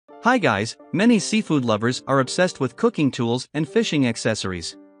Hi guys, many seafood lovers are obsessed with cooking tools and fishing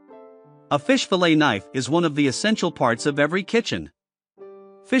accessories. A fish fillet knife is one of the essential parts of every kitchen.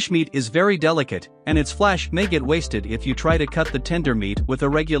 Fish meat is very delicate, and its flesh may get wasted if you try to cut the tender meat with a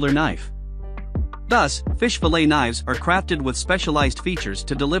regular knife. Thus, fish fillet knives are crafted with specialized features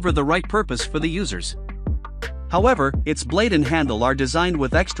to deliver the right purpose for the users. However, its blade and handle are designed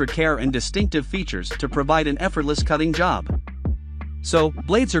with extra care and distinctive features to provide an effortless cutting job. So,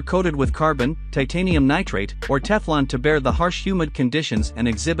 blades are coated with carbon, titanium nitrate, or Teflon to bear the harsh humid conditions and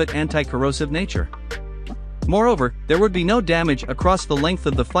exhibit anti-corrosive nature. Moreover, there would be no damage across the length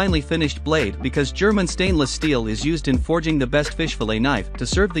of the finely finished blade because German stainless steel is used in forging the best fish fillet knife to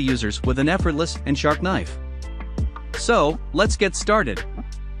serve the users with an effortless and sharp knife. So, let's get started.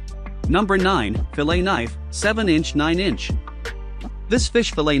 Number 9, Fillet Knife, 7-inch 9-inch. This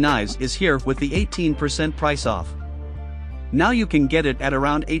fish fillet knives is here with the 18% price off. Now you can get it at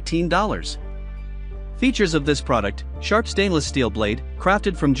around $18. Features of this product: sharp stainless steel blade,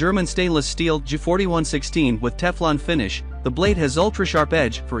 crafted from German stainless steel G4116 with Teflon finish. The blade has ultra-sharp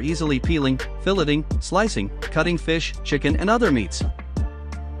edge for easily peeling, filleting, slicing, cutting fish, chicken and other meats.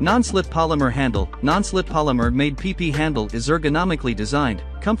 Non-slip polymer handle. Non-slip polymer made PP handle is ergonomically designed,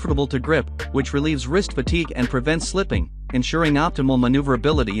 comfortable to grip, which relieves wrist fatigue and prevents slipping, ensuring optimal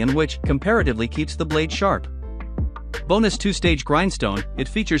maneuverability and which comparatively keeps the blade sharp. Bonus 2-stage grindstone. It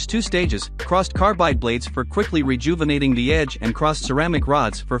features 2 stages, crossed carbide blades for quickly rejuvenating the edge and crossed ceramic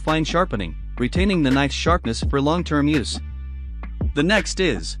rods for fine sharpening, retaining the knife's sharpness for long-term use. The next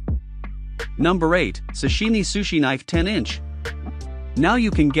is Number 8, Sashimi Sushi Knife 10-inch. Now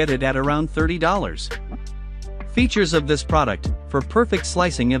you can get it at around $30. Features of this product: for perfect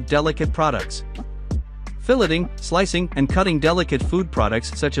slicing of delicate products. Filleting, slicing, and cutting delicate food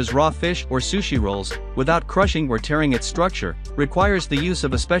products such as raw fish or sushi rolls, without crushing or tearing its structure, requires the use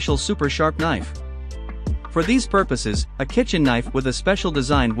of a special super sharp knife. For these purposes, a kitchen knife with a special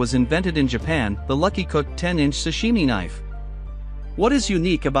design was invented in Japan, the Lucky Cook 10-inch sashimi knife. What is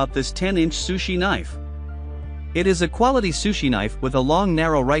unique about this 10-inch sushi knife? It is a quality sushi knife with a long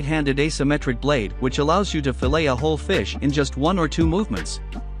narrow right-handed asymmetric blade which allows you to fillet a whole fish in just 1 or 2 movements.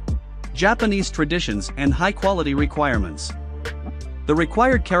 Japanese traditions and high-quality requirements. The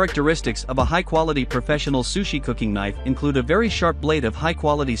required characteristics of a high-quality professional sushi cooking knife include a very sharp blade of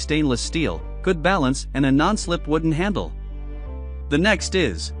high-quality stainless steel, good balance, and a non-slip wooden handle. The next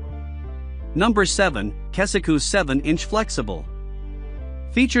is Number 7, Kessaku 7-inch flexible.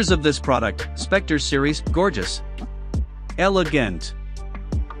 Features of this product: Spectre series, gorgeous, elegant,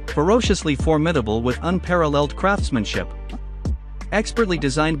 ferociously formidable with unparalleled craftsmanship. Expertly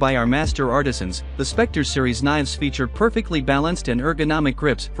designed by our master artisans, the Spectre series knives feature perfectly balanced and ergonomic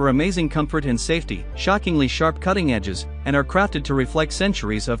grips for amazing comfort and safety, shockingly sharp cutting edges, and are crafted to reflect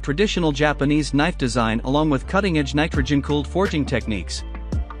centuries of traditional Japanese knife design along with cutting-edge nitrogen-cooled forging techniques.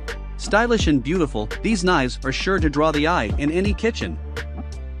 Stylish and beautiful, these knives are sure to draw the eye in any kitchen.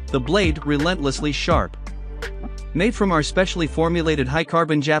 The blade relentlessly sharp. Made from our specially formulated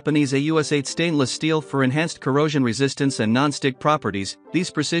high-carbon Japanese AUS8 stainless steel for enhanced corrosion resistance and non-stick properties, these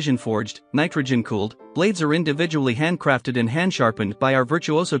precision-forged, nitrogen-cooled blades are individually handcrafted and hand-sharpened by our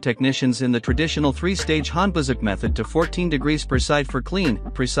virtuoso technicians in the traditional 3-stage Hanbuzuk method to 14 degrees per side for clean,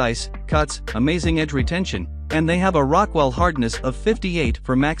 precise cuts, amazing edge retention, and they have a Rockwell hardness of 58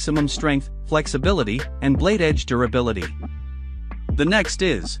 for maximum strength, flexibility, and blade edge durability. The next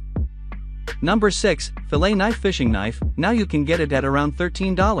is Number 6, Fillet Knife Fishing Knife. Now you can get it at around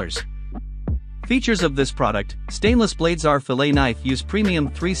 $13. Features of this product: stainless blades. Our fillet knife use premium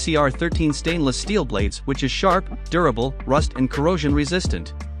 3CR13 stainless steel blades which is sharp, durable, rust and corrosion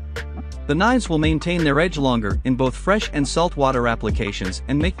resistant. The knives will maintain their edge longer in both fresh and saltwater applications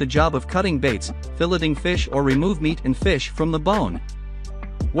and make the job of cutting baits, filleting fish or remove meat and fish from the bone.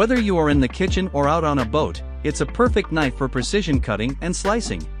 Whether you are in the kitchen or out on a boat, it's a perfect knife for precision cutting and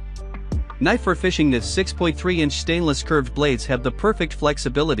slicing. Knife for fishing. This 6.3-inch stainless curved blades have the perfect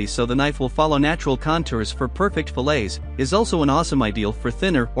flexibility so the knife will follow natural contours for perfect fillets, is also an awesome ideal for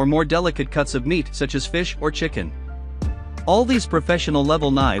thinner or more delicate cuts of meat such as fish or chicken. All these professional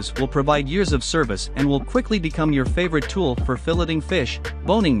level knives will provide years of service and will quickly become your favorite tool for filleting fish,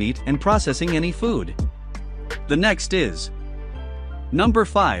 boning meat and processing any food. The next is Number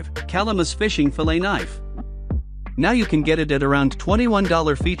 5, Calamus Fishing Fillet Knife. Now you can get it at around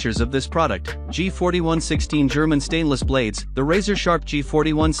 $21. Features of this product: G4116 German stainless blades. The razor-sharp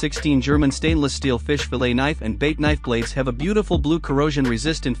G4116 German stainless steel fish fillet knife and bait knife blades have a beautiful blue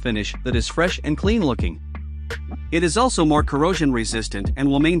corrosion-resistant finish that is fresh and clean-looking. It is also more corrosion resistant and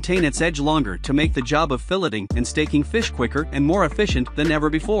will maintain its edge longer to make the job of filleting and staking fish quicker and more efficient than ever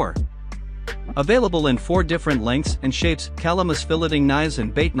before. Available in 4 different lengths and shapes, Calamus filleting knives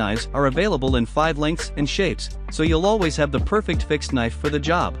and bait knives are available in 5 lengths and shapes, so you'll always have the perfect fixed knife for the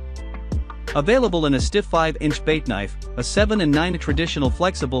job. Available in a stiff 5-inch bait knife, a 7 and 9 traditional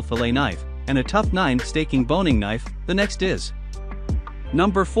flexible fillet knife, and a tough 9 staking boning knife. The next is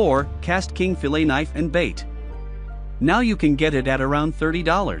Number 4, KastKing Fillet Knife and Bait. Now you can get it at around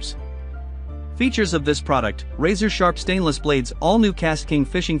 $30. Features of this product: razor-sharp stainless blades. All new KastKing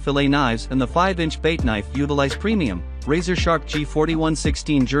fishing fillet knives and the 5-inch bait knife utilize premium, razor-sharp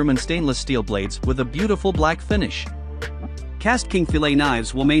G4116 German stainless steel blades with a beautiful black finish. KastKing fillet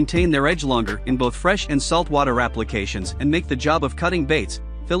knives will maintain their edge longer in both fresh and saltwater applications and make the job of cutting baits,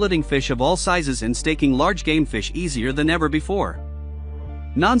 filleting fish of all sizes and staking large game fish easier than ever before.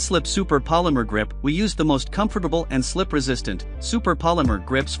 Non-slip super polymer grip. We use the most comfortable and slip-resistant super polymer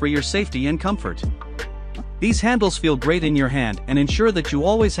grips for your safety and comfort. These handles feel great in your hand and ensure that you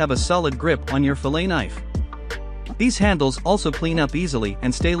always have a solid grip on your fillet knife. These handles also clean up easily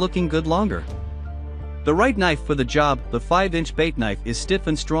and stay looking good longer. The right knife for the job. The 5-inch bait knife is stiff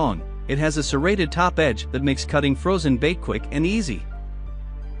and strong. It has a serrated top edge that makes cutting frozen bait quick and easy.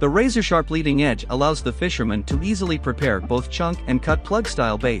 The razor-sharp leading edge allows the fisherman to easily prepare both chunk and cut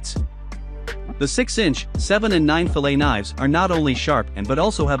plug-style baits. The 6-inch, 7 and 9 fillet knives are not only sharp but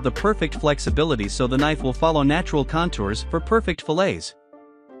also have the perfect flexibility, so the knife will follow natural contours for perfect fillets.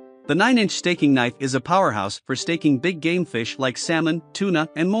 The 9-inch staking knife is a powerhouse for staking big game fish like salmon, tuna,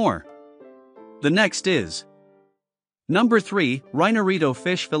 and more. The next is Number 3, Rhinoreto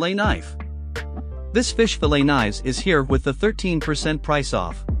Fish Fillet Knife. This fish fillet knives is here with the 13% price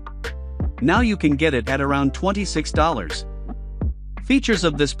off. Now you can get it at around $26. Features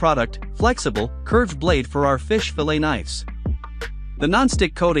of this product: flexible, curved blade for our fish fillet knives. The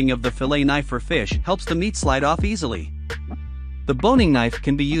non-stick coating of the fillet knife for fish helps the meat slide off easily. The boning knife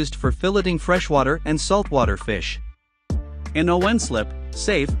can be used for filleting freshwater and saltwater fish. An on-slip,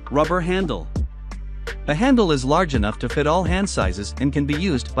 safe, rubber handle. The handle is large enough to fit all hand sizes and can be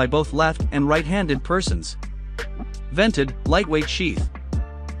used by both left and right-handed persons. Vented, lightweight sheath.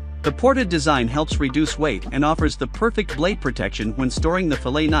 The ported design helps reduce weight and offers the perfect blade protection when storing the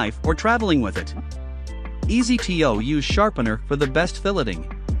fillet knife or traveling with it. Easy to use sharpener for the best filleting.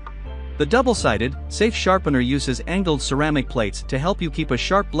 The double-sided, safe sharpener uses angled ceramic plates to help you keep a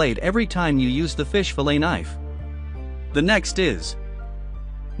sharp blade every time you use the fish fillet knife. The next is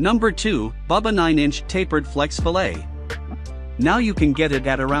Number 2, Bubba 9-inch Tapered Flex Fillet. Now you can get it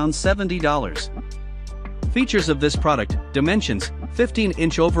at around $70. Features of this product: dimensions: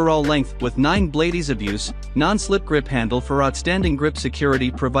 15-inch overall length with 9 blade. Ease of use: non-slip grip handle for outstanding grip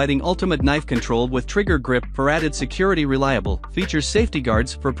security, providing ultimate knife control with trigger grip for added security. Reliable features: safety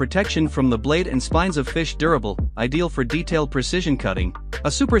guards for protection from the blade and spines of fish. Durable, ideal for detailed precision cutting.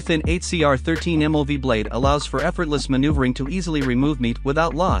 A super thin 8cr13 MOV blade allows for effortless maneuvering to easily remove meat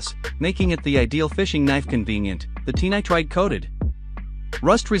without loss, making it the ideal fishing knife. Convenient. The T-nitride coated.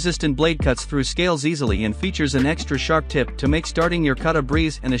 Rust-resistant blade cuts through scales easily and features an extra sharp tip to make starting your cut a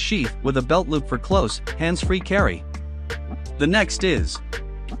breeze, and a sheath with a belt loop for close, hands-free carry. The next is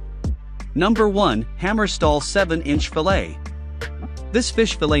Number 1, Hammer Stahl 7-inch Fillet. This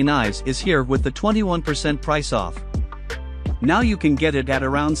fish fillet knives is here with the 21% price off. Now you can get it at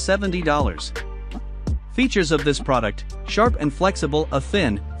around $70. Features of this product: sharp and flexible, a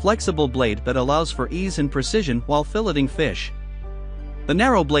thin, flexible blade that allows for ease and precision while filleting fish. The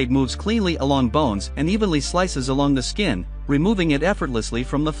narrow blade moves cleanly along bones and evenly slices along the skin, removing it effortlessly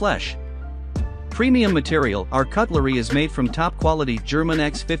from the flesh. Premium material: our cutlery is made from top-quality German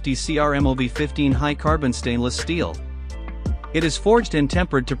X50 CR MOV15 high-carbon stainless steel. It is forged and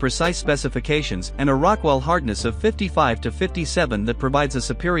tempered to precise specifications and a Rockwell hardness of 55 to 57 that provides a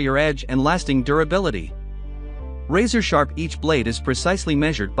superior edge and lasting durability. Razor sharp: each blade is precisely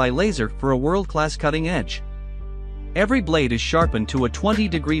measured by laser for a world-class cutting edge. Every blade is sharpened to a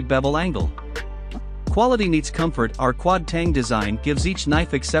 20-degree bevel angle. Quality meets comfort: our quad tang design gives each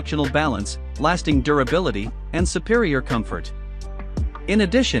knife exceptional balance, lasting durability, and superior comfort. In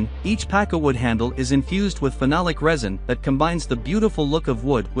addition, each Paca wood handle is infused with phenolic resin that combines the beautiful look of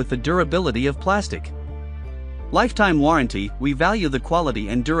wood with the durability of plastic. Lifetime warranty: we value the quality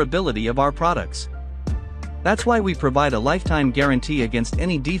and durability of our products. That's why we provide a lifetime guarantee against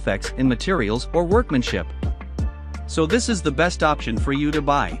any defects in materials or workmanship. So this is the best option for you to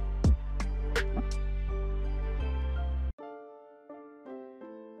buy.